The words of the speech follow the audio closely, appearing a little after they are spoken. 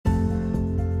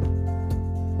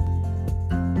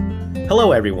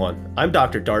Hello, everyone. I'm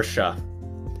Dr. Darsha,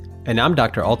 And I'm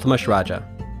Dr. Altamash Raja,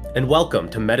 and welcome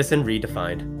to Medicine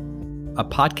Redefined. a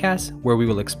podcast where we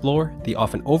will explore the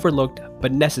often overlooked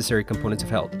but necessary components of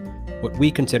health, what we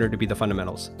consider to be the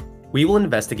fundamentals. We will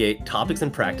investigate topics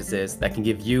and practices that can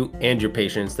give you and your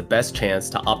patients the best chance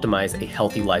to optimize a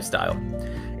healthy lifestyle.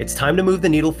 It's time to move the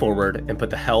needle forward and put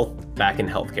the health back in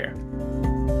healthcare.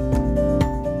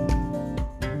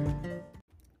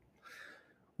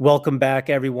 Welcome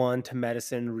back, everyone, to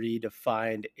Medicine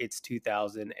Redefined. It's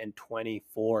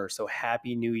 2024, so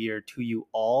Happy New Year to you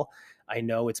all. I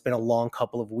know it's been a long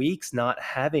couple of weeks not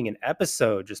having an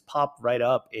episode just pop right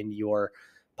up in your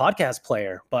podcast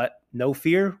player, but no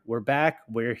fear, we're back.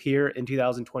 We're here in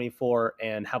 2024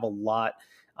 and have a lot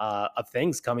of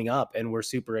things coming up, and we're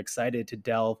super excited to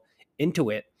delve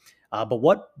into it. But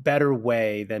what better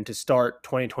way than to start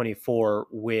 2024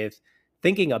 with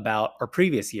thinking about our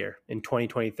previous year in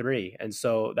 2023. And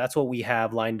so that's what we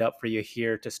have lined up for you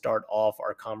here to start off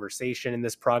our conversation in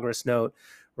this progress note.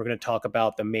 We're going to talk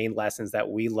about the main lessons that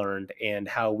we learned and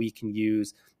how we can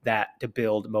use that to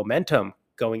build momentum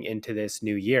going into this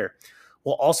new year.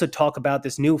 We'll also talk about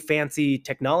this new fancy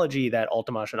technology that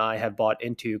Altamash and I have bought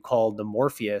into called the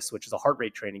Morpheus, which is a heart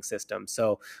rate training system.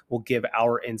 So we'll give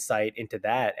our insight into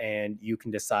that, and you can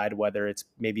decide whether it's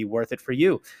maybe worth it for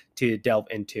you to delve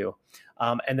into.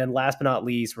 And then last but not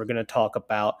least, we're going to talk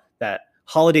about that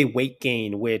holiday weight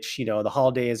gain, which, the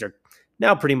holidays are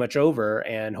now pretty much over,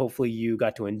 and hopefully you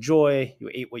got to enjoy,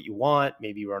 you ate what you want,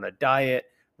 maybe you were on a diet.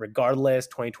 Regardless,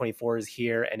 2024 is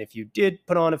here. And if you did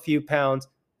put on a few pounds,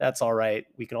 that's all right.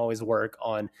 We can always work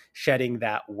on shedding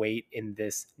that weight in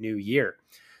this new year.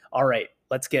 All right,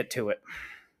 let's get to it.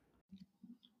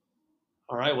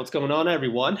 All right, what's going on,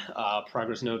 everyone?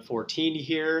 Progress Note 14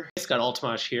 here. It's got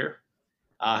Altamash here.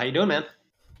 How you doing, man?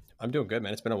 I'm doing good,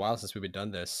 man. It's been a while since we've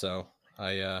done this, so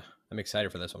I'm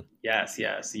excited for this one. Yes.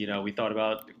 We thought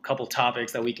about a couple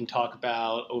topics that we can talk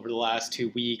about over the last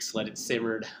 2 weeks, let it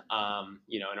simmered,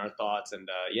 in our thoughts. And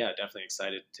definitely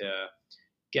excited to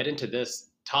get into this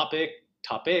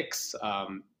topics.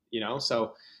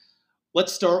 So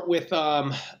let's start with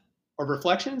our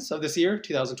reflections of this year,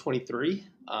 2023.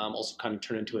 Also kind of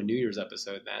turn into a New Year's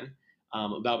episode then,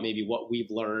 about maybe what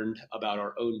we've learned about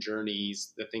our own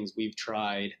journeys, the things we've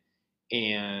tried.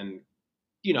 And,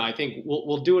 I think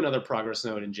we'll do another progress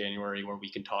note in January where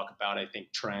we can talk about, I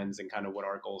think, trends and kind of what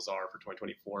our goals are for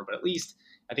 2024. But at least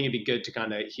I think it'd be good to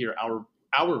kind of hear our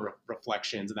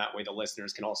reflections, and that way the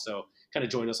listeners can also kind of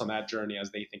join us on that journey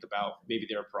as they think about maybe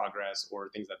their progress or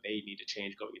things that they need to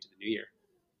change going into the new year.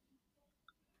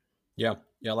 Yeah,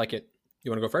 I like it.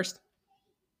 You want to go first?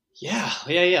 Yeah.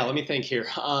 Let me think here.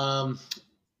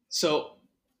 So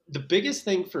the biggest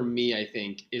thing for me, I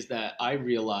think, is that I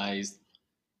realized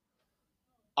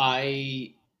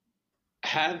I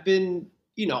have been,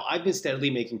 I've been steadily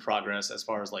making progress as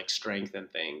far as like strength and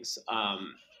things.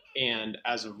 And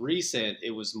as of recent,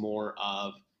 it was more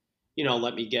of,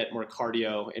 let me get more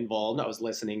cardio involved. I was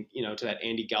listening, to that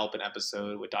Andy Galpin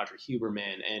episode with Dr.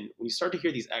 Huberman. And when you start to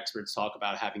hear these experts talk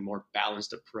about having more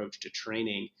balanced approach to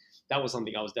training, that was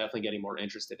something I was definitely getting more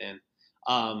interested in.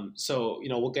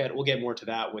 We'll get more to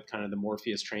that with kind of the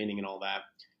Morpheus training and all that.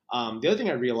 The other thing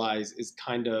I realize is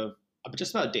kind of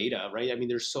just about data, right? I mean,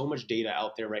 there's so much data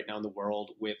out there right now in the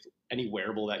world with any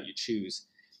wearable that you choose.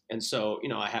 And so,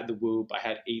 I had the Whoop, I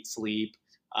had 8 Sleep,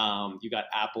 you got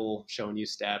Apple showing you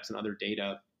steps and other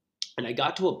data. And I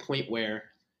got to a point where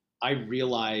I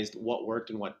realized what worked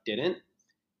and what didn't.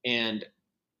 And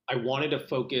I wanted to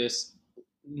focus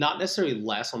not necessarily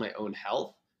less on my own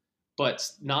health, but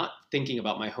not thinking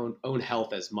about my own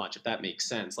health as much, if that makes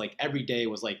sense. Like every day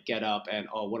was like, get up and,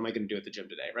 oh, what am I going to do at the gym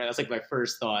today? Right. That's like my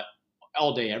first thought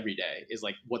all day, every day is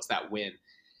like, what's that win?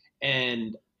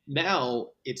 And now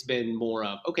it's been more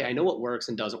of, okay, I know what works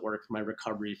and doesn't work for my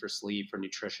recovery, for sleep, for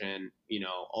nutrition,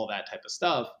 all that type of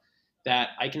stuff, that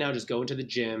I can now just go into the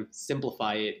gym,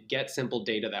 simplify it, get simple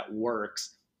data that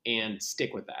works and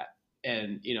stick with that.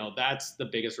 And, that's the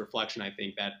biggest reflection, I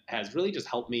think, that has really just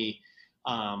helped me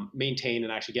maintain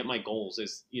and actually get my goals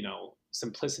is,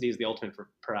 simplicity is the ultimate for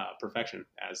perfection,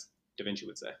 as Da Vinci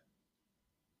would say.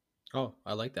 Oh,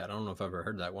 I like that. I don't know if I've ever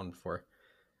heard that one before.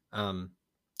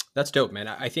 That's dope, man.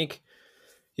 I think,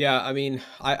 I mean,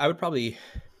 I would probably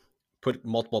put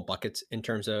multiple buckets in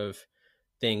terms of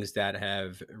things that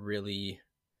I've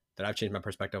changed my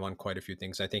perspective on quite a few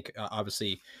things. I think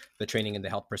obviously the training and the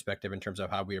health perspective in terms of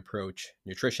how we approach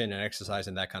nutrition and exercise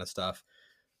and that kind of stuff.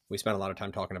 We spent a lot of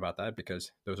time talking about that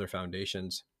because those are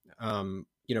foundations. From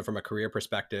a career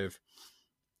perspective,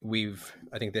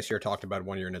 I think this year talked about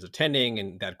 1 year as attending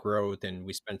and that growth. And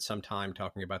we spent some time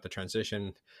talking about the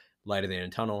transition light at the end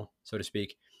of the tunnel, so to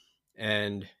speak.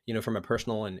 And from a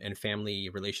personal and family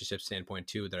relationship standpoint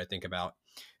too, that I think about,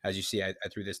 as you see, I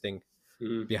threw this thing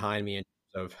Mhm. behind me in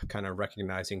terms of kind of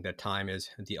recognizing that time is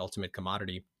the ultimate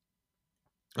commodity,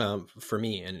 for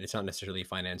me, and it's not necessarily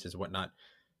finances, whatnot.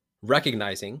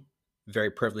 Recognizing,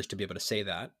 very privileged to be able to say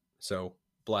that, so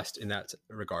blessed in that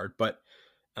regard. But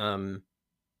um,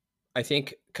 I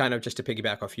think, kind of just to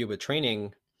piggyback off you with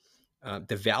training,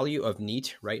 the value of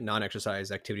NEAT, right?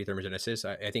 Non-exercise activity thermogenesis,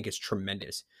 I think is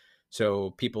tremendous.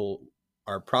 So people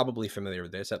are probably familiar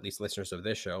with this, at least listeners of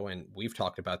this show. And we've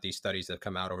talked about these studies that have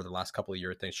come out over the last couple of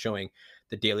years, things showing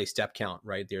the daily step count,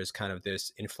 right? There's kind of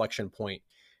this inflection point.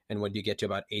 And when you get to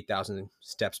about 8,000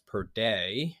 steps per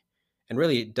day, and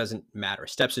really it doesn't matter.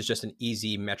 Steps is just an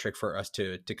easy metric for us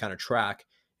to kind of track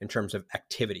in terms of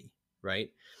activity, right?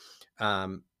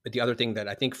 But the other thing that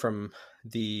I think from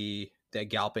the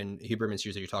Galpin Huberman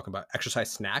series that you're talking about,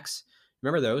 exercise snacks.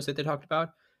 Remember those that they talked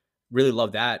about? Really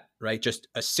love that, right? Just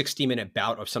a 60-minute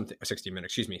bout of something, 60-minute,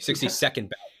 excuse me, 60-second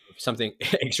bout of something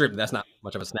extreme. That's not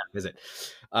much of a snack, is it?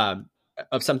 Um,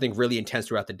 of something really intense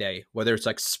throughout the day, whether it's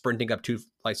like sprinting up 2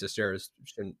 flights of stairs,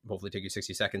 shouldn't hopefully take you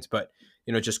 60 seconds, but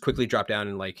just quickly drop down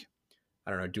and, like,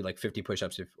 I don't know, do like 50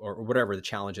 push-ups, or whatever the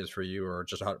challenge is for you, or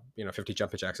just 50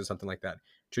 jumping jacks or something like that,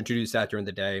 to introduce that during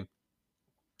the day.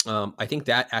 I think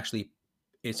that actually,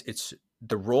 it's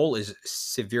the role is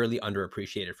severely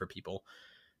underappreciated for people.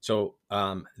 So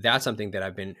that's something that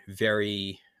I've been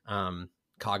very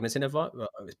cognizant of,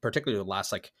 particularly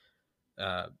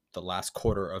the last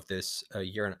quarter of this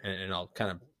year, and I'll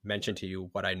kind of mention to you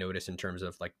what I noticed in terms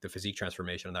of like the physique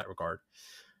transformation in that regard.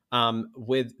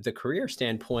 With the career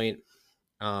standpoint,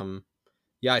 um,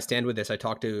 yeah, I stand with this. I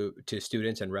talk to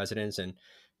students and residents and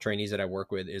trainees that I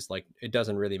work with. Is like, it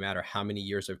doesn't really matter how many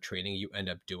years of training you end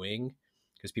up doing,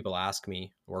 because people ask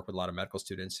me, I work with a lot of medical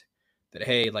students, that,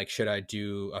 hey, like, should I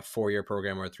do a 4-year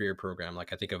program or a 3-year program?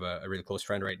 Like, I think of a really close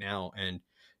friend right now, and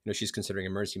she's considering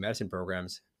emergency medicine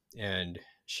programs, and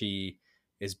she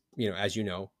is, as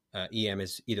EM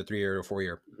is either 3-year or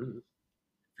 4-year,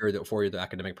 Mhm. for the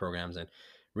academic programs. And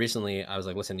recently I was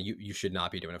like, listen, you should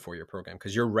not be doing a 4-year program,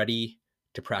 because you're ready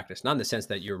to practice, not in the sense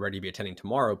that you're ready to be attending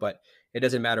tomorrow, but it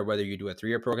doesn't matter whether you do a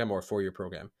 3-year program or a 4-year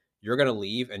program. You're going to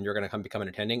leave and you're going to come become an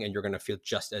attending, and you're going to feel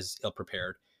just as ill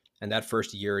prepared. And that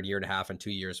first year and year and a half and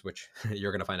 2 years, which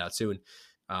you're going to find out soon,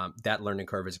 that learning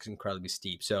curve is incredibly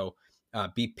steep. So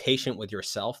be patient with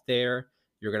yourself there.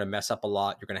 You're going to mess up a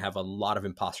lot. You're going to have a lot of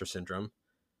imposter syndrome.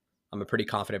 I'm a pretty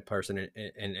confident person,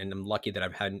 and I'm lucky that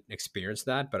I've hadn't experienced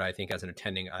that. But I think as an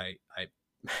attending, I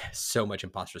so much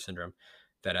imposter syndrome,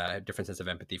 that I have a different sense of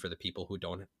empathy for the people who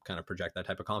don't kind of project that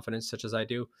type of confidence, such as I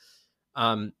do.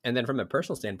 And then from a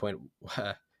personal standpoint,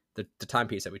 the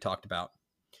timepiece that we talked about.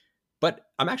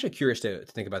 But I'm actually curious to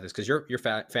think about this, because you're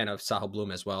fan of Sahel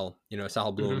Bloom as well.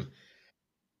 Sahel Bloom, Mhm.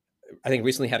 I think,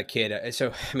 recently had a kid.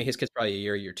 So, I mean, his kid's probably a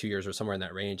year, 2 years, or somewhere in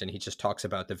that range. And he just talks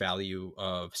about the value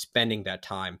of spending that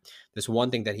time. This one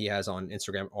thing that he has on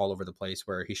Instagram all over the place,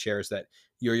 where he shares that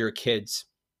you're your kid's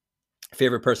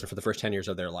favorite person for the first 10 years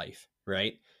of their life,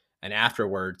 right? And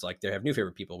afterwards, like, they have new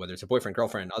favorite people, whether it's a boyfriend,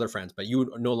 girlfriend, other friends, but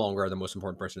you no longer are the most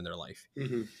important person in their life.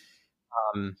 Mhm.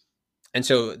 Um, and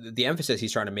so the emphasis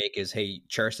he's trying to make is, hey,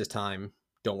 cherish this time.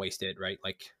 Don't waste it, right?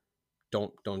 Like,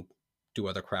 don't do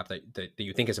other crap that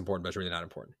you think is important, but it's really not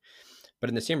important. But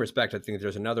in the same respect, I think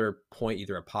there's another point,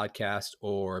 either a podcast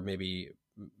or maybe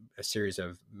a series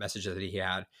of messages that he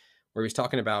had, where he's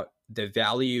talking about the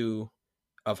value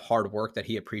of hard work that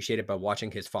he appreciated by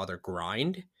watching his father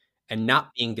grind, and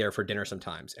not being there for dinner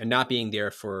sometimes, and not being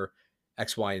there for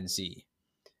X, Y, and Z.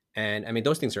 And I mean,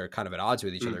 those things are kind of at odds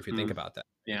with each other if you think Mhm. about that.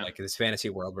 Yeah. Like, this fantasy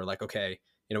world where, like, okay,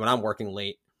 when I'm working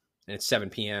late and it's 7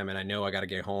 p.m. and I know I got to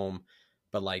get home,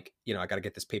 but, like, I got to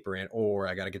get this paper in, or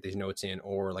I got to get these notes in,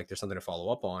 or like there's something to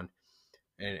follow up on.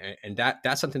 And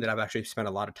that's something that I've actually spent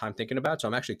a lot of time thinking about. So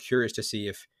I'm actually curious to see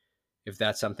if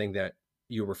that's something that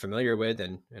you were familiar with,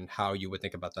 and how you would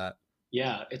think about that.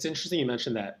 Yeah, it's interesting you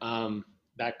mentioned that.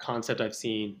 That concept I've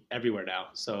seen everywhere now.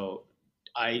 So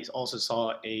I also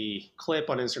saw a clip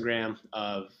on Instagram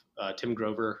of Tim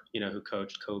Grover, who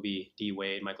coached Kobe, D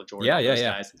Wade, Michael Yeah, Jordan, yeah, those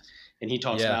yeah, guys, and he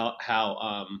talks yeah. about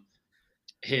how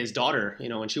his daughter,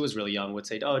 when she was really young, would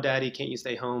say, "Oh, Daddy, can't you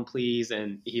stay home, please?"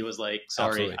 And he was like, "Sorry,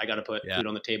 Absolutely. I got to put Yeah. food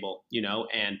on the table."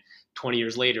 And 20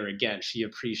 years later, again, she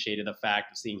appreciated the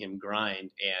fact of seeing him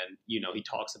grind, and he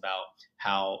talks about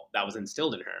how that was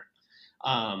instilled in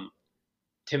her.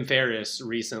 Tim Ferriss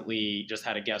recently just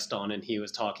had a guest on, and he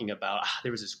was talking about,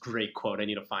 there was this great quote. I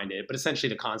need to find it. But essentially,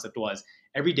 the concept was,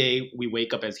 every day we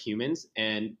wake up as humans,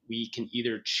 and we can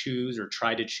either choose or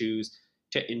try to choose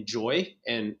to enjoy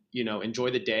and,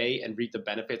 enjoy the day and reap the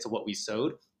benefits of what we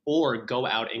sowed, or go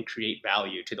out and create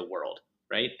value to the world,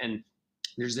 right? And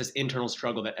there's this internal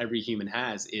struggle that every human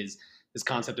has, is this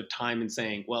concept of time and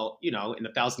saying, well, in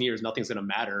 1,000 years, nothing's going to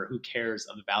matter. Who cares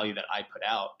of the value that I put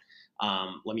out?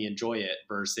 Let me enjoy it,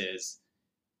 versus,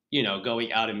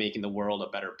 going out and making the world a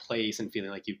better place and feeling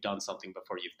like you've done something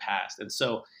before you've passed. And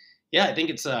so, yeah, I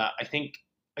think,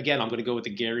 again, I'm going to go with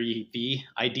the Gary V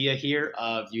idea here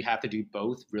of you have to do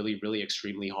both really, really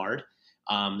extremely hard.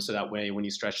 So that way, when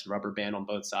you stretch the rubber band on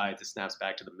both sides, it snaps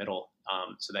back to the middle,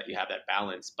 so that you have that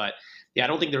balance. But yeah, I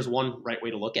don't think there's one right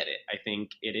way to look at it. I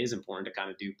think it is important to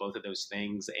kind of do both of those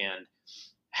things,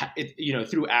 and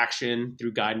through action,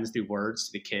 through guidance, through words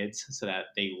to the kids, so that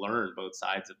they learn both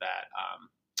sides of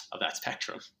that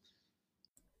spectrum.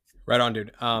 Right on,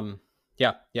 dude.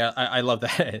 Yeah, yeah, I love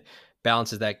that.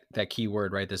 Balance is that key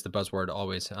word, right? That's the buzzword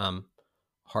always.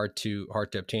 Hard to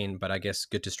obtain, but I guess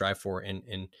good to strive for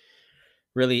in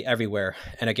really everywhere.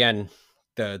 And again,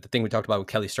 the thing we talked about with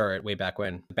Kelly Starrett way back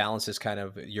when, balance is kind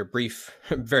of your brief,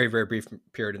 very very brief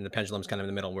period, and the pendulum's kind of in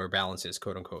the middle where balance is,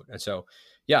 quote unquote. And so,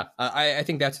 yeah, I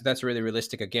think that's really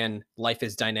realistic. Again, life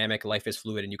is dynamic, life is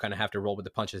fluid, and you kind of have to roll with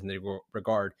the punches in the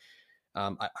regard.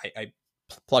 I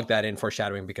plug that in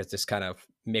foreshadowing because this kind of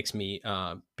makes me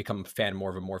become a fan more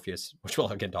of a Morpheus, which we'll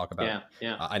again talk about. Yeah,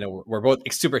 yeah. I know we're both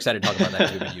super excited to talk about that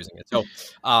because we've been using it.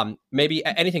 So maybe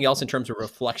anything else in terms of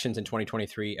reflections in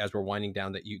 2023 as we're winding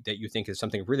down that you think is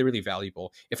something really really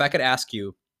valuable. If I could ask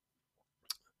you,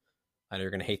 I know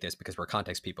you're going to hate this because we're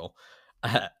context people.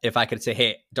 If I could say,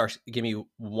 hey, Darsh, give me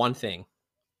one thing.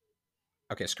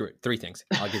 Okay, screw it. Three things.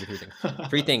 I'll give you three things.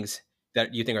 Three things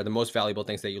that you think are the most valuable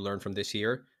things that you learned from this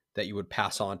year that you would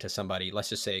pass on to somebody. Let's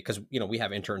just say, because we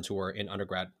have interns who are in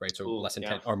undergrad, right? So Ooh, less than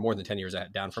yeah. 10 or more than 10 years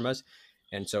down from us.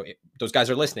 And so those guys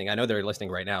are listening. I know they're listening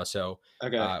right now. So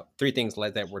Okay. three things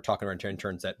that we're talking about to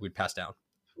interns that we'd pass down.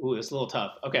 Ooh, it's a little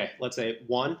tough. Okay, let's say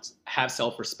one, have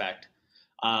self-respect.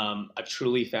 I've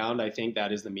truly found, I think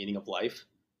that is the meaning of life.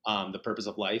 The purpose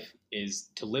of life is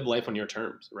to live life on your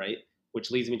terms, right?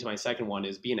 Which leads me to my second one,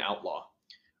 is be an outlaw,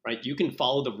 right? You can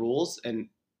follow the rules and,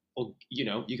 well,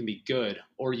 you can be good,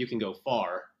 or you can go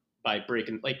far by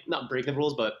breaking, like, not breaking the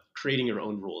rules, but creating your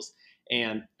own rules.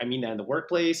 And I mean that in the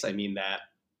workplace. I mean that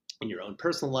in your own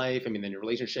personal life. I mean, in your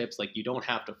relationships, like, you don't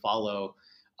have to follow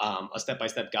a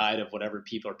step-by-step guide of whatever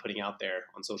people are putting out there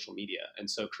on social media. And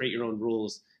so create your own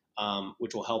rules,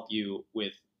 which will help you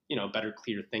with, better,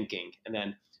 clear thinking. And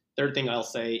then third thing I'll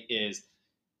say is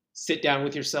sit down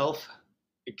with yourself.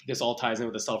 This all ties in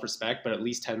with the self-respect, but at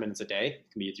least 10 minutes a day.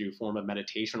 It can be through a form of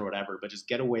meditation or whatever, but just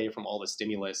get away from all the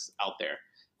stimulus out there.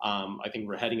 I think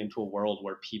we're heading into a world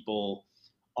where people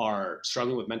are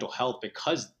struggling with mental health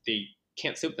because they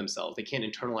can't sit with themselves. They can't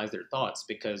internalize their thoughts,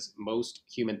 because most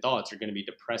human thoughts are going to be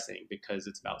depressing because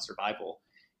it's about survival.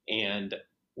 And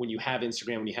when you have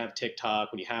Instagram, when you have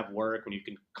TikTok, when you have work, when you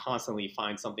can constantly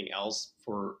find something else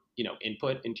for,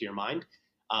 input into your mind,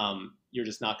 you're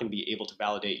just not going to be able to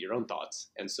validate your own thoughts.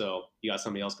 And so you got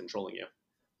somebody else controlling you.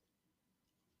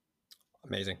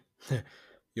 Amazing.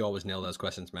 You always nail those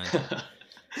questions, man.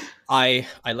 I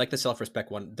like the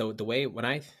self-respect one. The way when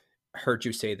I heard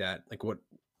you say that, like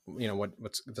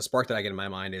what's the spark that I get in my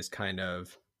mind is kind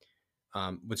of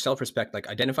with self-respect, like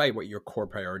identify what your core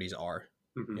priorities are,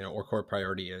 Mm-hmm. or core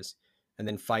priority is, and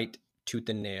then fight tooth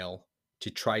and nail to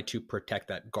try to protect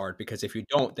that guard. Because if you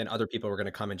don't, then other people are going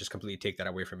to come and just completely take that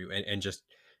away from you and just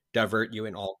divert you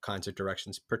in all kinds of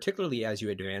directions, particularly as you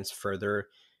advance further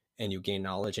and you gain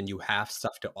knowledge and you have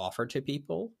stuff to offer to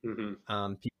people.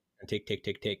 Mm-hmm. People can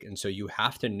take. And so you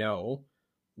have to know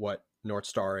what North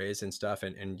Star is and stuff.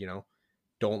 And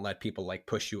don't let people like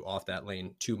push you off that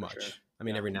lane too For sure. much. I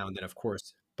mean, Yeah. every now and then, of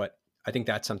course, but I think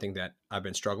that's something that I've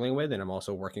been struggling with and I'm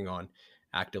also working on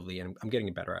actively and I'm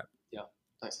getting better at. Yeah.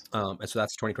 Nice. And so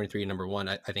that's 2023, number one,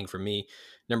 I think for me.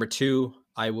 Number two,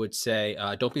 I would say,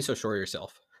 don't be so sure of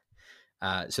yourself.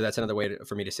 So that's another way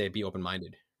for me to say be open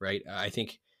minded, right? I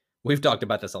think we've talked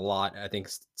about this a lot. I think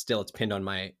still it's pinned on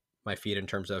my feet in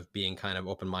terms of being kind of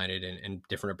open minded and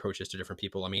different approaches to different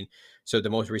people. I mean, so the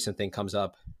most recent thing comes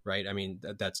up, right? I mean,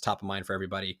 that's top of mind for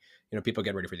everybody. People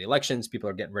get ready for the elections. People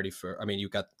are getting ready for. I mean,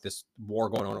 you've got this war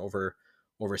going on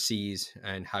overseas,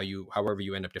 and however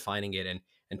you end up defining it,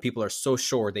 and people are so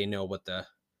sure they know what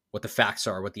the facts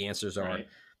are, what the answers are, Right.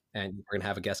 and we're gonna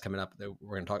have a guest coming up that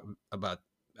we're gonna talk about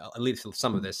at least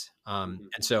some of this. Mm-hmm.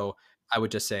 And so I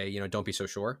would just say, don't be so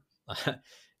sure.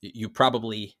 You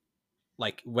probably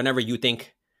like whenever you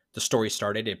think the story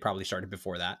started, it probably started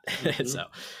before that. Mm-hmm. So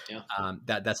Yeah.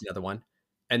 that's another one.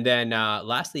 And then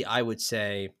lastly, I would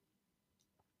say,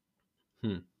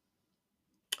 hmm,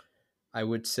 I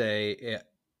would say,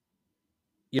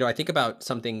 I think about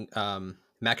something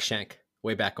Max Shank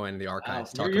way back when in the Wow,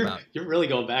 archives you're talk you're about. you're really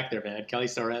going back there, man. Kelly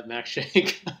Starrett, Max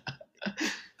Shank.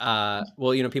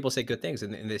 Well, people say good things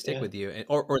and they stick Yeah, with you,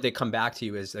 or they come back to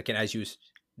you as like as you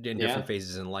in different yeah,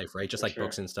 phases in life, right? Just for like sure.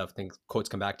 books and stuff, things quotes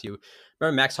come back to you.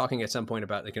 Remember Max talking at some point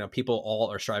about like people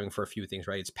all are striving for a few things,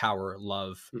 right? It's power,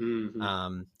 love. Hmm.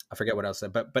 I forget what else,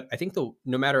 but I think though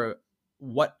no matter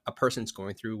what a person's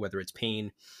going through, whether it's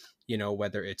pain,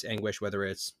 whether it's anguish, whether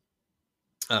it's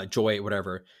joy,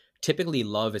 whatever. Typically,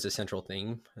 love is a central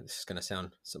theme. This is going to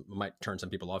sound might turn some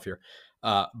people off here,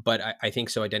 but I think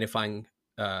so. Identifying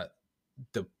uh,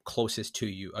 the closest to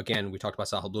you. Again, we talked about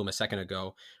Sahel Bloom a second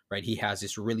ago, right? He has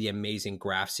this really amazing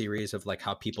graph series of like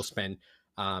how people spend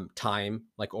time,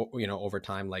 like over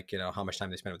time, like how much time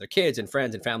they spend with their kids and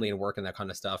friends and family and work and that kind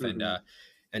of stuff. Hmm.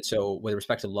 And so, with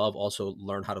respect to love, also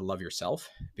learn how to love yourself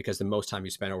because the most time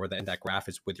you spend over in that graph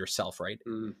is with yourself, right?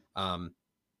 Hmm. Um,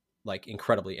 like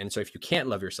incredibly. And so if you can't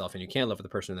love yourself and you can't love the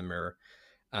person in the mirror,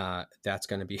 that's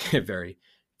going to be very,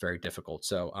 very difficult.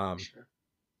 So, For sure.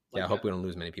 yeah, I Like hope that. we don't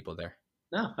lose many people there.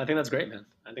 No, I think that's great, man.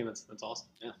 I think that's awesome.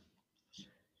 Yeah.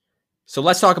 So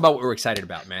let's talk about what we're excited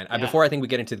about, man. Yeah. Before I think we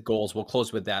get into the goals, we'll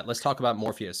close with that. Let's talk about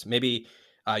Morpheus. Maybe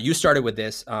you started with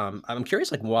this. I'm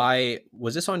curious, like, why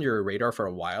was this on your radar for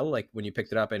a while? Like when you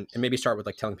picked it up, and maybe start with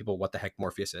like telling people what the heck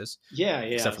Morpheus is, Yeah,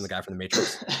 yeah. except from the guy from the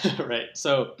Matrix. Right.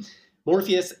 So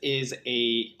Morpheus is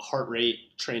a heart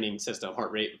rate training system,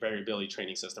 heart rate variability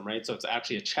training system, right? So it's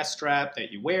actually a chest strap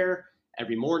that you wear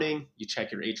every morning. You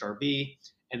check your HRV,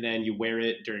 and then you wear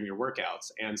it during your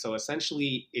workouts. And so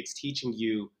essentially, it's teaching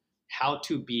you how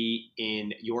to be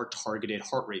in your targeted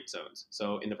heart rate zones.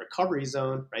 So in the recovery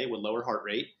zone, right, with lower heart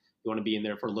rate, you want to be in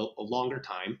there for a longer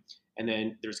time. And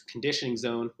then there's conditioning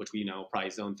zone, which we know probably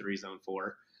zone 3, zone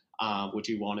 4, which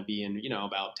you want to be in,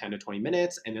 about 10 to 20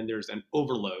 minutes. And then there's an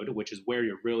overload, which is where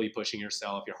you're really pushing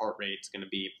yourself. Your heart rate's going to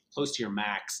be close to your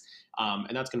max. And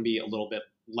that's going to be a little bit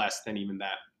less than even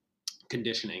that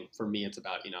conditioning. For me, it's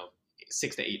about,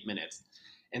 6 to 8 minutes.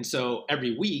 And so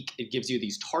every week it gives you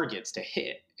these targets to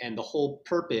hit. And the whole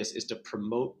purpose is to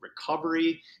promote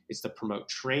recovery, it's to promote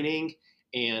training.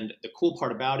 And the cool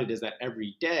part about it is that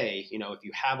every day, if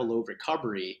you have a low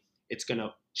recovery, it's going to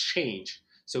change.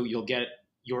 So you'll get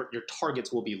your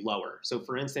targets will be lower. So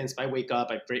for instance, if I wake up,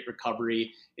 I have great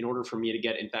recovery. In order for me to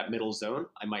get into that middle zone,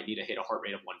 I might need to hit a heart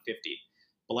rate of 150.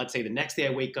 But let's say the next day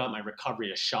I wake up, my recovery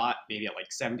is shot maybe at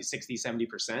like 70, 60,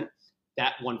 70%.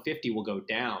 That 150 will go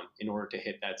down in order to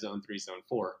hit that zone 3, zone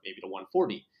 4, maybe to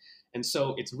 140. And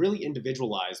so it's really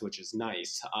individualized, which is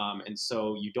nice. And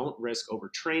so you don't risk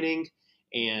overtraining.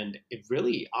 And it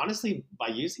really, honestly, by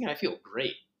using it, I feel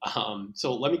great.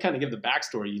 So let me kind of give the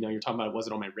backstory. You're talking about it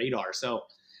wasn't on my radar. So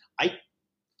I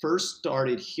first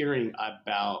started hearing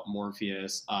about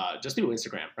Morpheus just through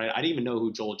Instagram, right? I didn't even know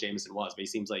who Joel Jameson was, but he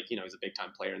seems like, he's a big time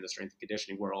player in the strength and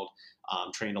conditioning world,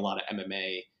 trained a lot of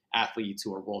MMA athletes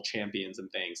who are world champions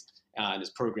and things. And his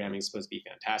programming is supposed to be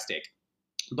fantastic.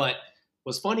 But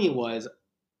what's funny was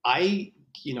I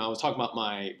was talking about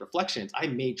my reflections. I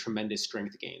made tremendous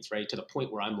strength gains, right? To the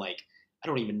point where I'm like, I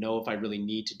don't even know if I really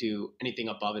need to do anything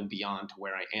above and beyond to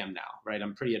where I am now, right?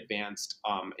 I'm pretty advanced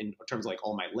in terms of like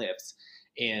all my lifts.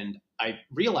 And I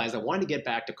realized I wanted to get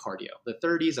back to cardio. The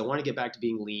 30s, I wanted to get back to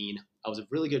being lean. I was a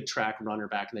really good track runner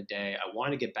back in the day. I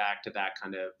wanted to get back to that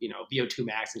kind of, VO2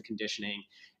 max and conditioning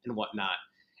and whatnot.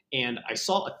 And I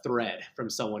saw a thread from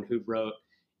someone who wrote,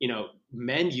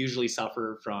 men usually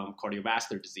suffer from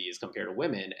cardiovascular disease compared to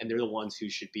women, and they're the ones who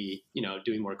should be,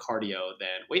 doing more cardio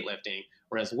than weightlifting,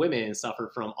 whereas women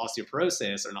suffer from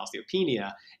osteoporosis or an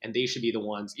osteopenia, and they should be the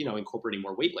ones, incorporating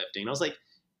more weightlifting. And I was like,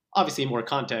 obviously more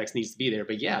context needs to be there,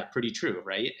 but yeah, pretty true,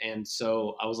 right? And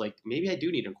so I was like, maybe I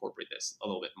do need to incorporate this a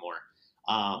little bit more.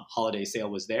 Holiday sale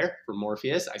was there for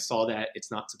Morpheus. I saw that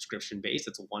it's not subscription based;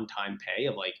 it's a one-time pay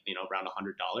of like around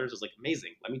 $100. I was like,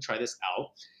 amazing. Let me try this out.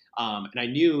 And I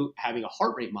knew having a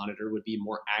heart rate monitor would be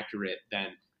more accurate than,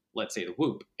 let's say, the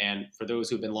Whoop. And for those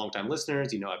who've been longtime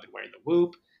listeners, I've been wearing the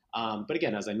Whoop. But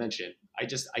again, as I mentioned, I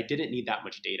didn't need that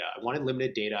much data. I wanted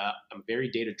limited data. I'm very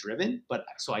data driven, but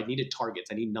so I needed targets.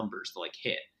 I need numbers to like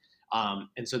hit.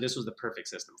 And so this was the perfect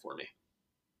system for me.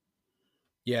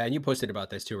 Yeah, and you posted about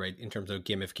this too, right? In terms of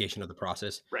gamification of the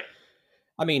process. Right.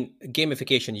 I mean,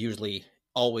 gamification usually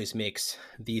always makes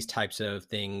these types of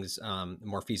things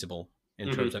more feasible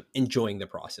in terms Mm-hmm. of enjoying the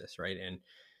process, right? And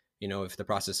if the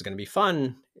process is going to be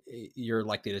fun, you're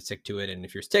likely to stick to it, and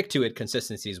if you stick to it,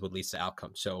 consistency is what leads to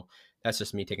outcomes. So that's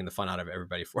just me taking the fun out of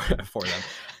everybody for for them.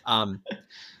 Um,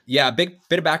 yeah, big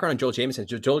bit of background on Joel Jameson.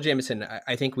 Joel Jameson,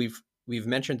 I think we've we've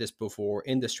mentioned this before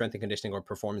in the strength and conditioning or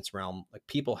performance realm. Like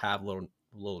people have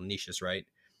little niches, right?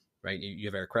 Right. You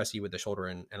have Eric Cressy with the shoulder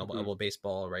and Hmm. elbow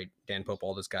baseball, right? Dan Pope,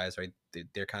 all those guys, right?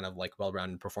 They're kind of like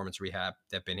well-rounded performance rehab.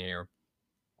 They've been here.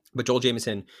 But Joel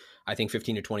Jameson, I think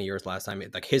 15 to 20 years last time,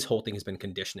 like his whole thing has been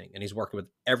conditioning, and he's working with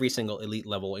every single elite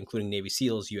level, including Navy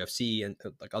SEALs, UFC, and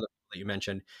like other people that you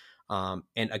mentioned. And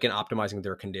again, optimizing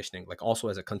their conditioning, like also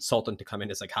as a consultant to come in,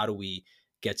 it's like, how do we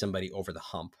get somebody over the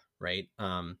hump, right?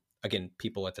 Again,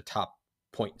 people at the top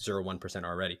 0.01%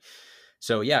 already.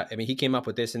 So yeah, I mean, he came up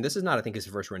with this, and this is not, I think, his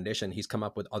first rendition. He's come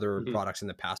up with other Hmm. products in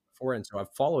the past before, and so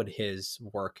I've followed his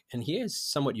work, and he has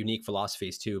somewhat unique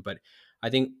philosophies too. But I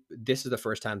think this is the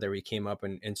first time that we came up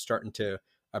and starting to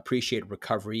appreciate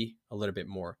recovery a little bit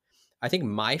more. I think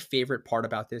my favorite part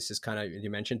about this is kind of, you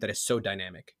mentioned that it's so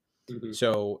dynamic. Hmm.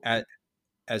 So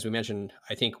as we mentioned,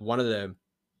 I think one of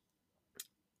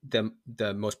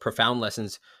the most profound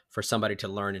lessons for somebody to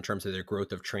learn in terms of their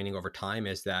growth of training over time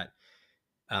is that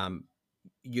um,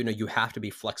 you have to be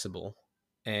flexible,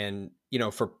 and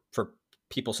for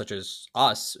people such as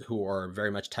us who are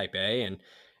very much type A,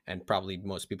 and probably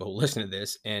most people who listen to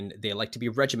this, and they like to be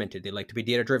regimented, they like to be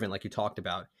data driven like you talked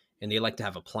about, and they like to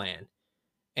have a plan.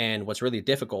 And what's really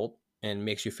difficult and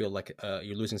makes you feel like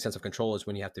you're losing sense of control is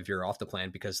when you have to veer off the plan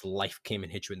because life came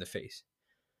and hit you in the face,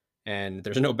 and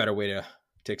there's no better way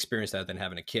to experience that than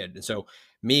having a kid. And so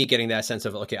me getting that sense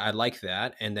of, okay, I like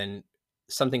that, and then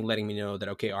something letting me know that,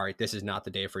 okay, all right, this is not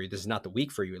the day for you, this is not the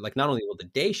week for you, like not only will the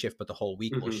day shift but the whole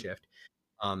week will Hmm. shift.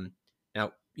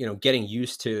 Now, getting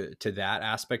used to that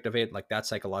aspect of it, like that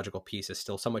psychological piece is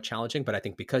still somewhat challenging, but I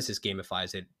think because this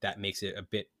gamifies it, that makes it a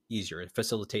bit easier. It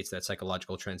facilitates that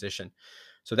psychological transition.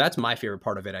 So that's my favorite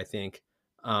part of it, I think.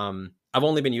 I've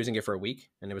only been using it for a week,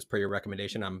 and it was per your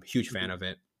recommendation. I'm a huge fan Hmm. of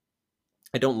it.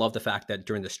 I don't love the fact that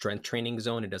during the strength training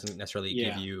zone, it doesn't necessarily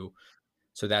give Yeah. you.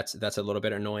 So that's a little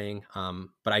bit annoying.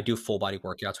 But I do full body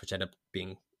workouts, which end up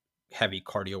being heavy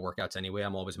cardio workouts anyway.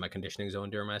 I'm always in my conditioning zone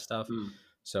during my stuff, Mm.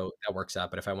 so that works out.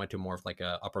 But if I went to more of like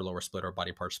a upper lower split or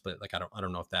body part split, like I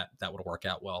don't know if that would work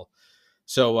out well.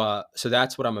 So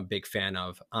that's what I'm a big fan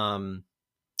of.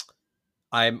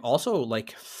 I'm also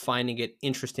like finding it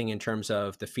interesting in terms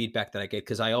of the feedback that I get,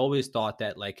 because I always thought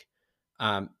that like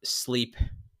sleep.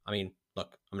 I mean,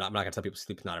 look, I'm not gonna tell people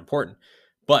sleep is not important,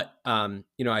 but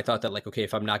I thought that like, okay,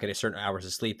 if I'm not getting certain hours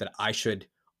of sleep, that I should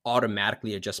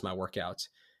automatically adjust my workouts.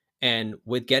 And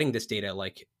with getting this data,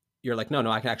 like you're like, no,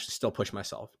 I can actually still push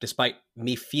myself, despite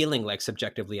me feeling like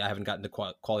subjectively I haven't gotten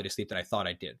the quality of sleep that I thought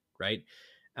I did, right?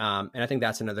 And I think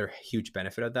that's another huge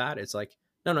benefit of that. It's like,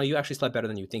 no, you actually slept better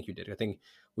than you think you did. I think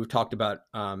we've talked about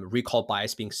recall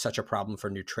bias being such a problem for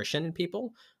nutrition in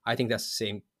people. I think that's the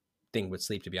same thing with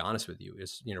sleep. To be honest with you,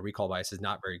 is recall bias is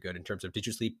not very good in terms of, did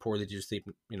you sleep poorly? Did you sleep?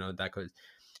 That could.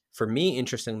 For me,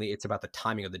 interestingly, it's about the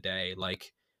timing of the day.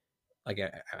 Like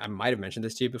I might have mentioned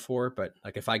this to you before, but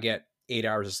like if I get 8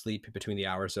 hours of sleep between the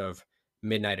hours of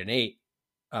midnight and 8,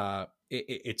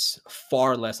 it's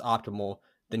far less optimal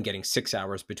than getting 6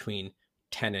 hours between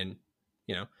 10 and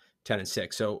you know 10 and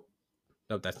 6. So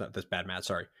no, that's bad math.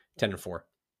 Sorry, 10 and 4.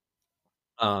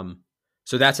 Um,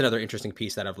 so that's another interesting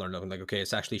piece that I've learned. Of like, okay,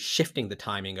 it's actually shifting the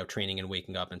timing of training and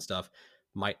waking up and stuff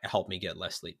might help me get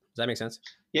less sleep. Does that make sense?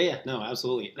 Yeah, yeah, no,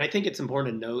 absolutely. And I think it's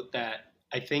important to note that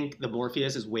I think the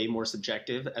Morpheus is way more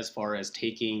subjective as far as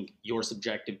taking your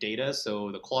subjective data, so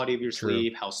the quality of your True.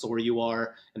 sleep, how sore you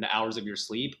are, and the hours of your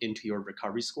sleep into your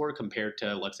recovery score compared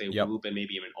to, let's say, Yep. Whoop and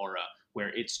maybe even Aura, where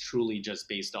it's truly just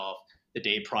based off the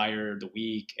day prior, the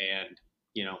week, and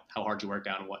how hard you worked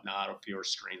out and whatnot of your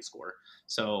strain score.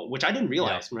 So, which I didn't Yeah.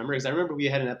 realize, remember, because I remember we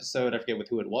had an episode, I forget with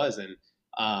who it was, and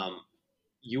um,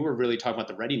 you were really talking about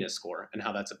the readiness score and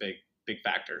how that's a big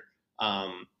factor.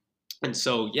 Um, and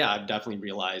so yeah, I've definitely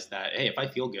realized that, hey, if I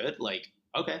feel good, like,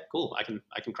 okay, cool, I can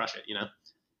crush it.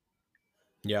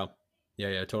 Yeah.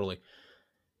 Yeah. Totally.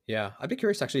 Yeah, I'd be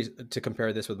curious actually to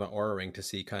compare this with my Aura Ring to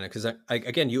see kind of, because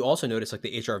again, you also notice like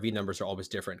the HRV numbers are always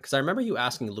different. Because I remember you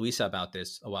asking Luisa about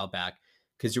this a while back,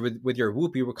 because you were with your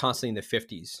Whoop, you were constantly in the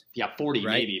 50s, Yeah, 40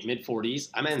 right? maybe mid 40s.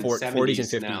 I'm in 40s and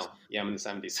 70s 50s. now. Yeah, I'm in the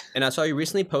 70s. And I saw you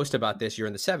recently post about this. You're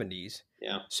in the 70s.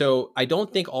 Yeah. So I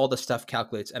don't think all the stuff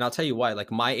calculates. And I'll tell you why.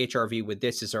 Like my HRV with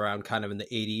this is around kind of in the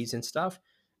 80s and stuff.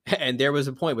 And there was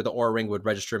a point where the Aura Ring would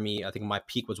register me. I think my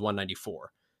peak was 194. Mm.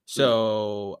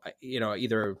 So,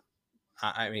 either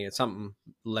I mean, it's something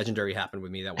legendary happened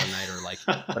with me that one night, or like,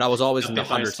 but I was always A in the fit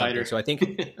by a 100 something. spider. So I think,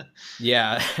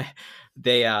 yeah,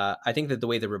 I think that the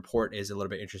way the report is a little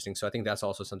bit interesting. So I think that's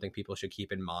also something people should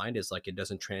keep in mind, is like, it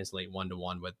doesn't translate one to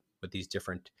one with these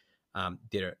different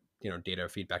data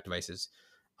feedback devices.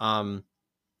 Um,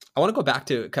 I want to go back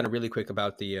to kind of really quick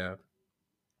about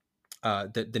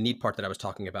the need part that I was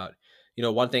talking about. You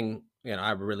know, one thing, you know,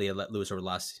 I really let loose over the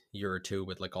last year or two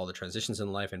with like all the transitions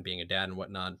in life and being a dad and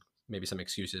whatnot, maybe some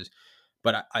excuses.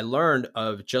 But I learned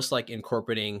of just like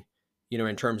incorporating, you know,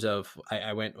 in terms of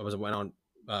went on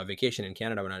vacation in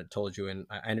Canada when I told you, and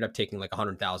I ended up taking like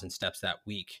 100,000 steps that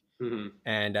week, Hmm.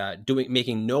 and doing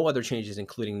making no other changes,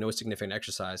 including no significant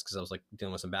exercise because I was like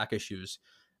dealing with some back issues.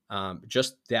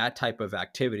 Just that type of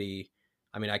activity.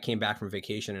 I mean, I came back from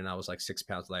vacation and I was like 6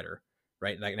 pounds lighter.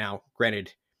 Right, like now,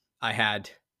 granted, I had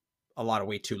a lot of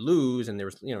weight to lose, and there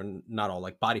was, you know, not all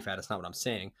like body fat. That's not what I'm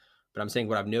saying, but I'm saying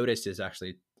what I've noticed is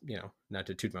actually, you know, not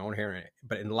to toot my own hair,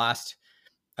 but in the last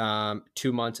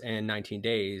 2 months and 19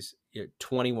 days,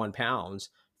 21 pounds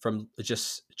from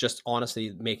just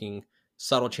honestly making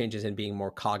subtle changes and being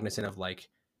more cognizant of like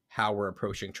how we're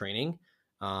approaching training,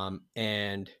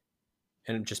 and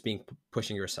just being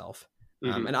pushing yourself.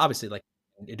 Hmm. And obviously, like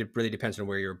it really depends on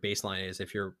where your baseline is.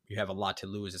 If you have a lot to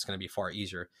lose, it's going to be far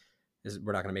easier.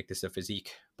 We're not going to make this a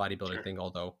physique bodybuilding Sure. thing,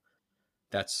 although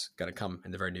that's going to come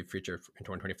in the very near future in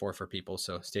 2024 for people.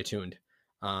 So stay tuned.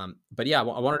 But yeah,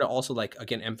 I wanted to also like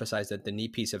again emphasize that the knee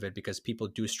piece of it because people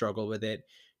do struggle with it.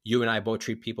 You and I both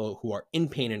treat people who are in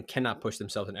pain and cannot push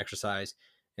themselves in exercise,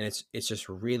 and it's just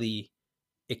really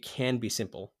it can be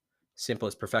simple, simple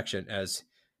as perfection, as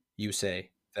you say.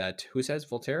 That who says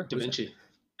Voltaire? Da Who's that? Vinci.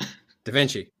 Da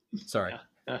Vinci. Sorry.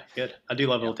 Yeah. Good. I do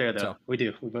love Yeah. Voltaire, though. So, We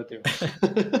do. We both do.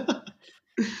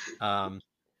 um,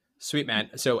 sweet man.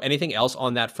 So, anything else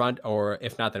on that front, or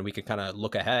if not, then we can kind of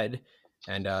look ahead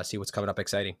and see what's coming up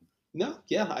exciting. No,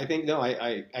 yeah, I think no,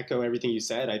 I echo everything you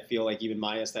said. I feel like even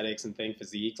my aesthetics and thing,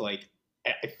 physique, like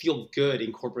I feel good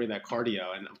incorporating that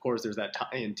cardio, and of course, there's that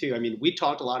tie-in too. I mean, we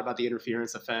talked a lot about the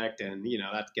interference effect, and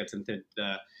that gets into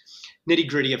the nitty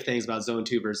gritty of things about zone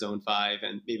 2 versus zone 5,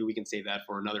 and maybe we can save that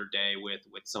for another day with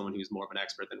someone who's more of an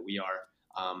expert than we are,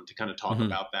 to kind of talk Hmm.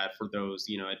 about that for those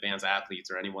advanced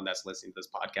athletes or anyone that's listening to this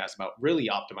podcast about really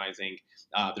optimizing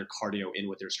their cardio in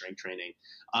with their strength training.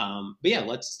 But yeah,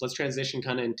 let's transition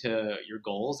kind of into your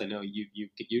goals. I know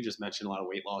you just mentioned a lot of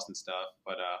weight loss and stuff,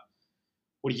 but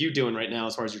what are you doing right now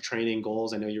as far as your training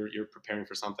goals? I know you're preparing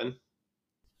for something.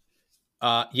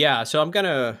 Yeah. So I'm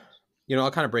gonna, you know,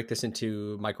 I'll kind of break this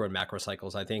into micro and macro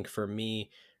cycles. I think for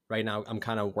me right now, I'm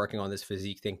kind of working on this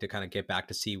physique thing to kind of get back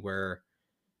to see where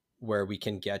we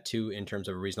can get to in terms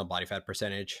of a reasonable body fat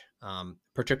percentage.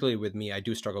 Particularly with me, I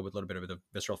do struggle with a little bit of the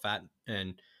visceral fat,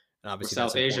 and We're obviously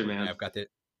that's South Asian, important. Right? man. I've got the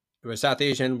we're South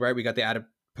Asian, right? We got the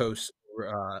adipose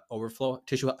overflow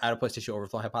tissue, adipose tissue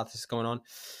overflow hypothesis going on,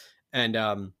 and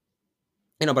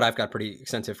you know, but I've got pretty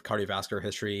extensive cardiovascular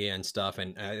history and stuff,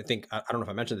 and I think I don't know if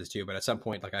I mentioned this to you, but at some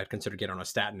point, like I'd consider getting on a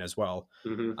statin as well.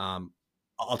 Hmm. Um,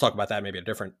 I'll talk about that maybe a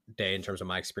different day in terms of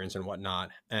my experience and whatnot,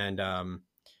 and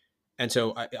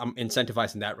so I'm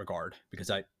incentivized in that regard because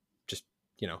I just,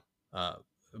 you know, uh,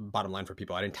 bottom line for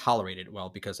people, I didn't tolerate it well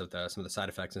because of some of the side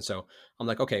effects. And so I'm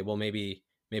like, okay, well, maybe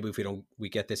if we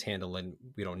get this handle and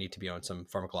we don't need to be on some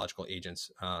pharmacological agents.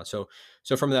 So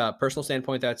from the personal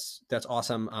standpoint, that's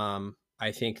awesome.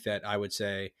 I think that I would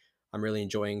say I'm really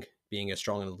enjoying being as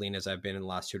strong and lean as I've been in the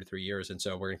last 2 to 3 years. And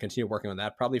so we're going to continue working on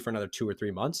that probably for another 2 or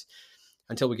 3 months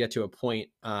until we get to a point,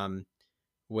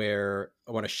 where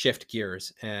I want to shift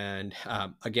gears. And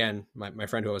again, my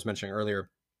friend who I was mentioning earlier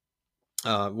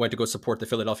went to go support the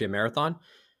Philadelphia Marathon.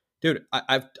 Dude,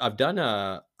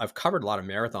 I've covered a lot of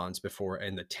marathons before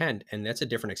in the tent, and that's a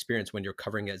different experience when you're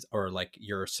covering as or like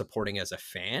you're supporting as a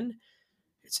fan.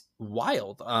 It's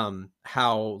wild,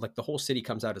 how like the whole city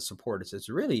comes out to support. It's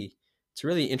a really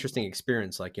interesting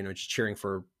experience. Like, you know, just cheering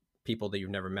for people that you've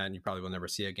never met and you probably will never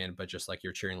see again, but just like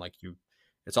you're cheering like you,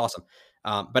 it's awesome.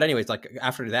 But anyways, like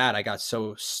after that, I got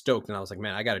so stoked and I was like,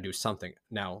 man, I got to do something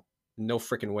now. No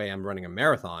freaking way I'm running a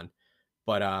marathon,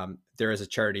 but there is a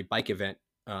charity bike event,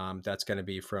 that's going to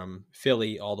be from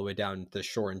Philly all the way down the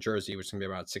shore in Jersey, which is going to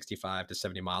be about 65 to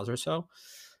 70 miles or so.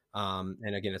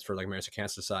 And again, it's for like American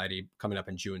Cancer Society coming up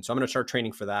in June. So I'm going to start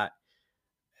training for that.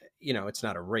 You know, it's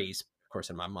not a race. Of course,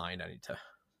 in my mind, I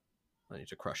need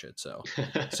to crush it. So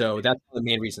that's one of the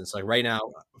main reasons. Like right now,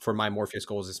 for my Morpheus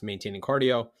goals is maintaining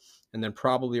cardio, and then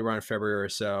probably around February or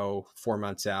so, 4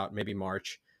 months out, maybe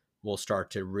March, we'll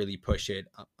start to really push it.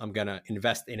 I'm gonna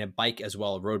invest in a bike as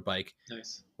well, a road bike,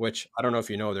 Nice. which I don't know if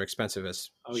you know, they're expensive as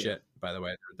Oh yeah. shit. By the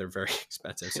way, they're very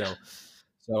expensive.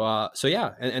 So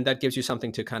yeah, and that gives you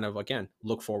something to kind of again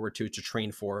look forward to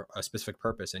train for a specific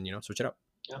purpose, and you know, switch it up.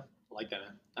 Yeah, I like that,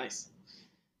 man. Nice.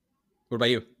 What about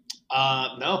you?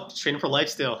 No, just training for life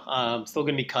still. Still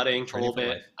going to be cutting a Training little for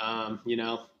bit,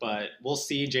 life. but we'll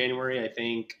see. January, I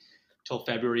think. till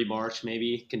February, March,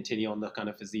 maybe continue on the kind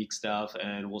of physique stuff,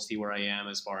 and we'll see where I am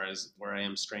as far as where I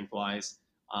am strength wise.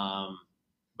 Um,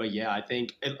 but yeah, I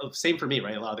think same for me,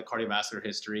 right? A lot of the cardiovascular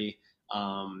history.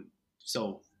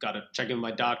 So got to check in with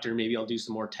my doctor. Maybe I'll do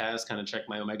some more tests, kind of check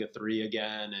my omega 3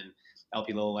 again and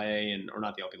LP little A and or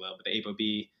not the LP little, but the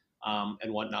ApoB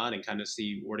and whatnot, and kind of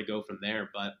see where to go from there.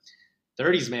 But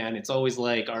 30s, man, it's always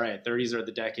like, all right, 30s are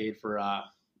the decade for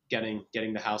getting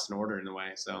the house in order in a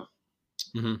way. So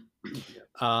Hmm.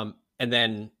 yeah. And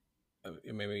then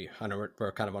maybe I know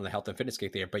we're kind of on the health and fitness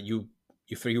kick there, but you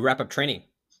wrap up training.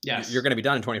 You're Yes. going to be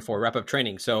done in 24. Wrap up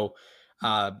training. So,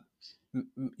 uh,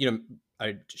 you know,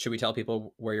 should we tell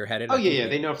people where you're headed? Oh I yeah, think yeah.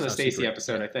 They we know from the sounds Stacy super.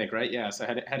 episode, I think, right? Yeah. So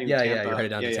heading to Yeah. You're Tampa.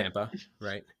 headed down Yeah, to yeah, Tampa,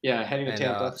 right? yeah. Heading to And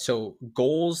Tampa. so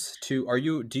goals to are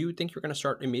you? Do you think you're going to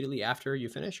start immediately after you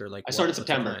finish, or like I started what's the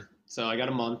plan? September, so I got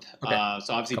a month. Okay,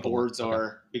 So obviously couple months. boards Okay.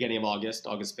 are beginning of August,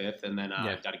 August 5th, and then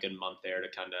Yeah. got a good month there to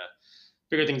kind of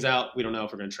figure things out. We don't know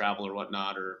if we're going to travel or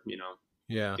whatnot, or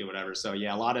Yeah. do whatever. So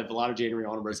yeah, a lot of January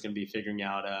onwards is going to be figuring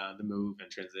out the move and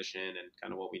transition and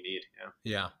kind of what we need. Yeah.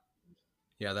 Yeah.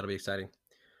 Yeah. That'll be exciting.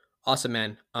 Awesome,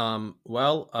 man.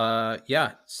 Well,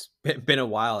 yeah, it's been a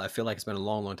while. I feel like it's been a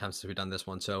long, long time since we've done this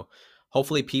one. So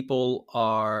hopefully people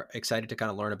are excited to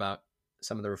kind of learn about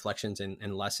some of the reflections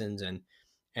and lessons and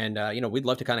we'd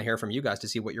love to kind of hear from you guys to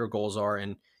see what your goals are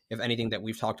and if anything that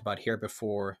we've talked about here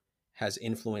before has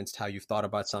influenced how you've thought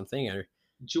about something Do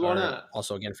you want or to?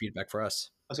 also again feedback for us.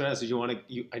 I was going to ask. Did you want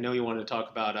to? I know you wanted to talk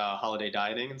about holiday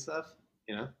dieting and stuff.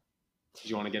 You know, did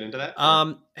you want to get into that or?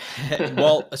 Um,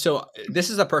 well, so this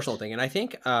is a personal thing, and I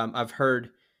think I've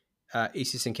heard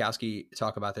AC Sinkowski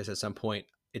talk about this at some point.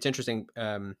 It's interesting,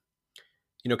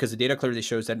 because the data clearly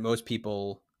shows that most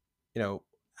people, you know,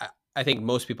 I think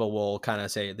most people will kind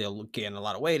of say they'll gain a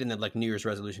lot of weight and then like New Year's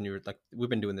resolution, like we've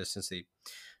been doing this since the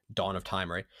dawn of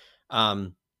time, right?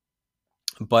 Um,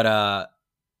 but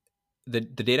the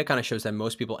data kind of shows that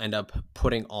most people end up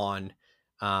putting on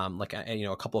like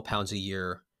a couple of pounds a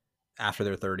year after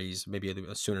their 30s, maybe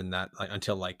sooner than that, like,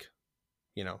 until like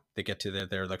they get to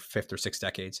their like fifth or sixth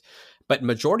decades. But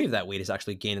majority of that weight is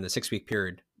actually gained in the 6 week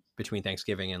period between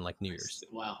Thanksgiving and like New Year's.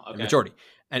 Wow. The Okay. majority.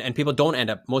 And people don't end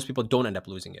up, most people don't end up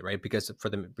losing it, right? Because for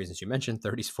the reasons you mentioned,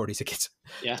 30s, 40s, it gets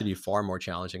Yeah. to be far more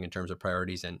challenging in terms of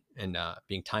priorities and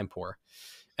being time poor.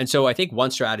 And so I think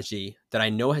one strategy that I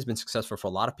know has been successful for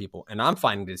a lot of people, and I'm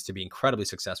finding this to be incredibly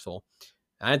successful.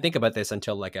 I didn't think about this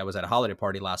until like I was at a holiday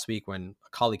party last week when a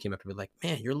colleague came up to me like,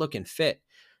 "Man, you're looking fit."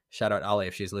 Shout out Ali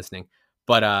if she's listening.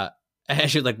 But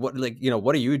and she's like, "What? Like,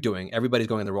 what are you doing? Everybody's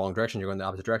going in the wrong direction. You're going the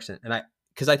opposite direction." And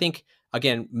because I think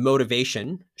again,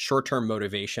 motivation, short term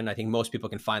motivation, I think most people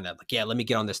can find that. Like, yeah, let me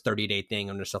get on this 30-day thing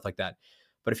and stuff like that.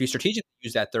 But if you strategically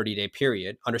use that 30-day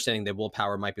period, understanding that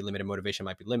willpower might be limited, motivation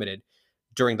might be limited,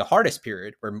 during the hardest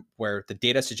period where the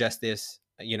data suggests this,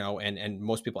 and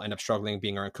most people end up struggling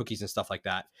being around cookies and stuff like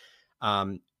that.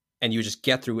 Um, and you just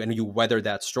get through and you weather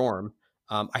that storm.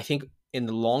 I think in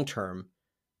the long term,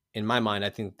 in my mind, I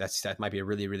think that might be a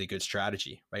really, really good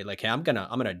strategy, right? Like, hey, I'm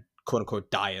gonna quote unquote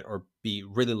diet or be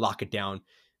really lock it down,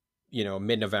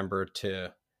 mid-November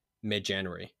to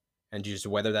mid-January, and you just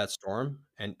weather that storm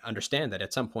and understand that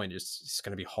at some point it's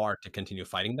going to be hard to continue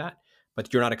fighting that,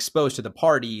 but you're not exposed to the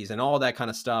parties and all that kind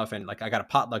of stuff. And like, I got a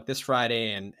potluck this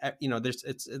Friday, and there's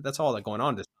that's all that going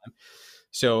on this time.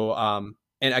 So,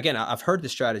 and again, I've heard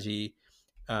this strategy.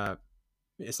 Uh,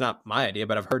 it's not my idea,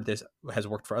 but I've heard this has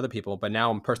worked for other people. But now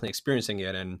I'm personally experiencing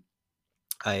it, and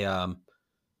I um,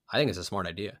 I think it's a smart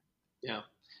idea. Yeah.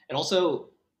 And also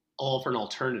all for an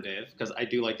alternative because I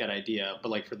do like that idea, but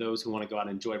like for those who want to go out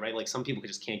and enjoy, right? Like some people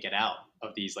just can't get out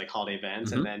of these like holiday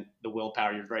events and Hmm. then the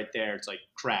willpower you're right there. It's like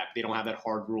crap. They don't have that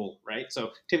hard rule, right?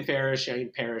 So Tim Ferriss,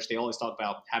 Shane Parrish, they always talk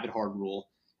about have it hard rule.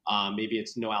 Maybe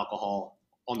it's no alcohol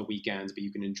on the weekends, but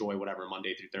you can enjoy whatever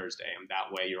Monday through Thursday. And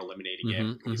that way you're eliminating it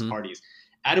Hmm. from these Hmm. parties.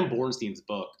 Adam Bornstein's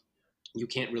book, You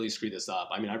Can't Really Screw This Up.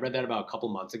 I mean, I read that about a couple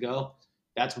months ago.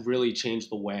 That's really changed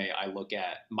the way I look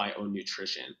at my own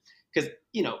nutrition. Because,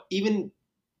 even,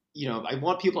 I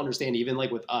want people to understand, even like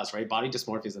with us, right? Body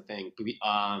dysmorphia is a thing.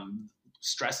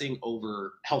 Stressing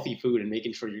over healthy food and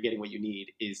making sure you're getting what you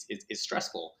need is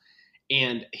stressful.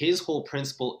 And his whole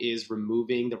principle is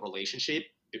removing the relationship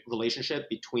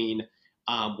between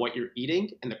what you're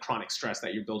eating and the chronic stress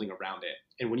that you're building around it.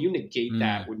 And when you negate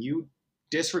that, Mm. when you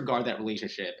disregard that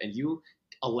relationship and you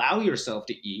allow yourself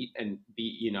to eat and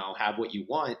be, have what you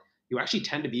want, you actually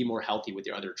tend to be more healthy with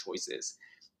your other choices.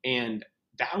 And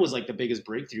that was like the biggest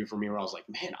breakthrough for me where I was like,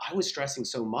 man, I was stressing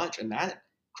so much and that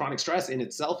chronic stress in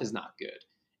itself is not good.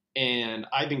 And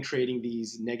I've been creating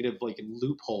these negative like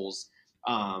loopholes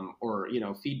or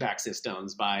feedback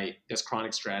systems by this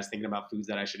chronic stress, thinking about foods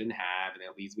that I shouldn't have, and it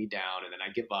leads me down, and then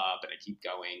I give up and I keep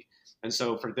going. And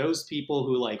so for those people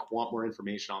who like want more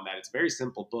information on that, it's a very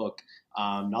simple book,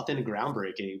 nothing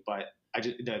groundbreaking, but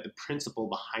the principle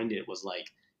behind it was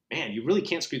like, man, you really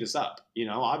can't screw this up.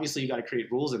 Obviously you got to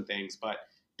create rules and things, but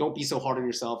don't be so hard on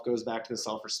yourself. Goes back to the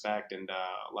self-respect and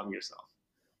loving yourself.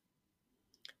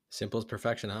 Simple as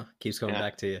perfection, huh? Keeps coming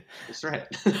back to you. That's right.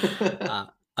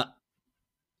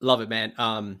 Love it,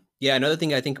 man. Yeah, another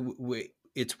thing I think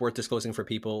it's worth disclosing for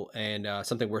people, and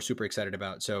something we're super excited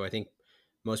about. So I think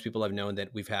most people have known that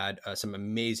we've had some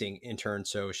amazing interns.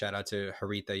 So shout out to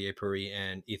Harita Yepuri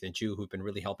and Ethan Chu, who've been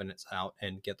really helping us out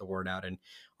and get the word out. And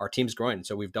our team's growing.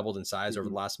 So we've doubled in size over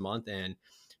the last month. And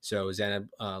so Zainab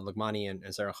Lugmani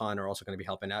and Sarah Khan are also going to be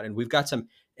helping out. And we've got some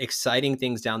exciting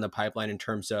things down the pipeline in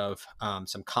terms of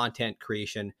some content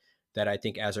creation that I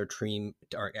think as our team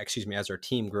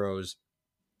grows,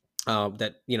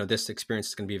 that this experience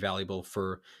is going to be valuable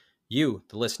for you,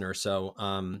 the listener. So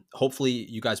hopefully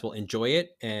you guys will enjoy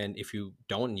it, and if you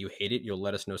don't and you hate it, you'll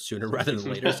let us know sooner rather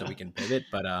than later so we can pivot.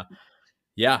 But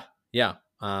yeah.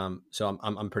 So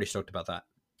I'm pretty stoked about that.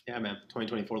 Yeah, man.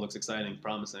 2024 looks exciting,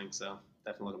 promising. So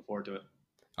definitely looking forward to it.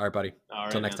 All right, buddy. All right,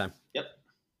 until next time. Yep.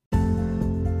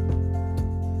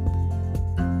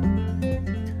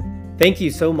 Thank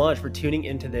you so much for tuning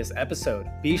into this episode.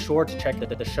 Be sure to check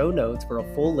the show notes for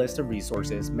a full list of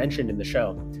resources mentioned in the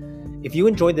show. If you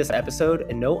enjoyed this episode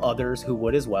and know others who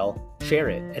would as well, share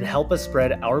it and help us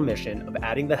spread our mission of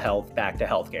adding the health back to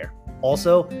healthcare.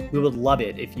 Also, we would love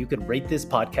it if you could rate this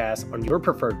podcast on your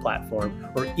preferred platform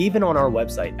or even on our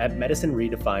website at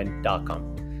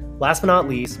medicineredefined.com. Last but not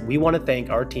least, we want to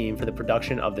thank our team for the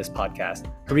production of this podcast.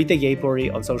 Harita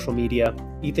Yepuri on social media,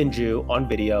 Ethan Ju on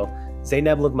video,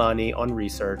 Zainab Lugmani on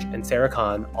research, and Sarah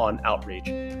Khan on outreach.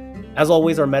 As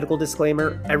always, our medical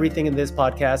disclaimer: everything in this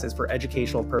podcast is for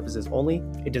educational purposes only.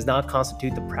 It does not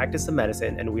constitute the practice of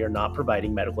medicine, and we are not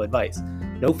providing medical advice.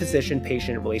 No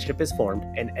physician-patient relationship is formed,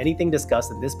 and anything discussed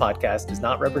in this podcast does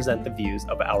not represent the views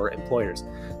of our employers.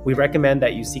 We recommend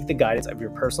that you seek the guidance of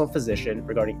your personal physician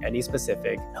regarding any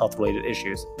specific health-related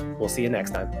issues. We'll see you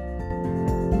next time.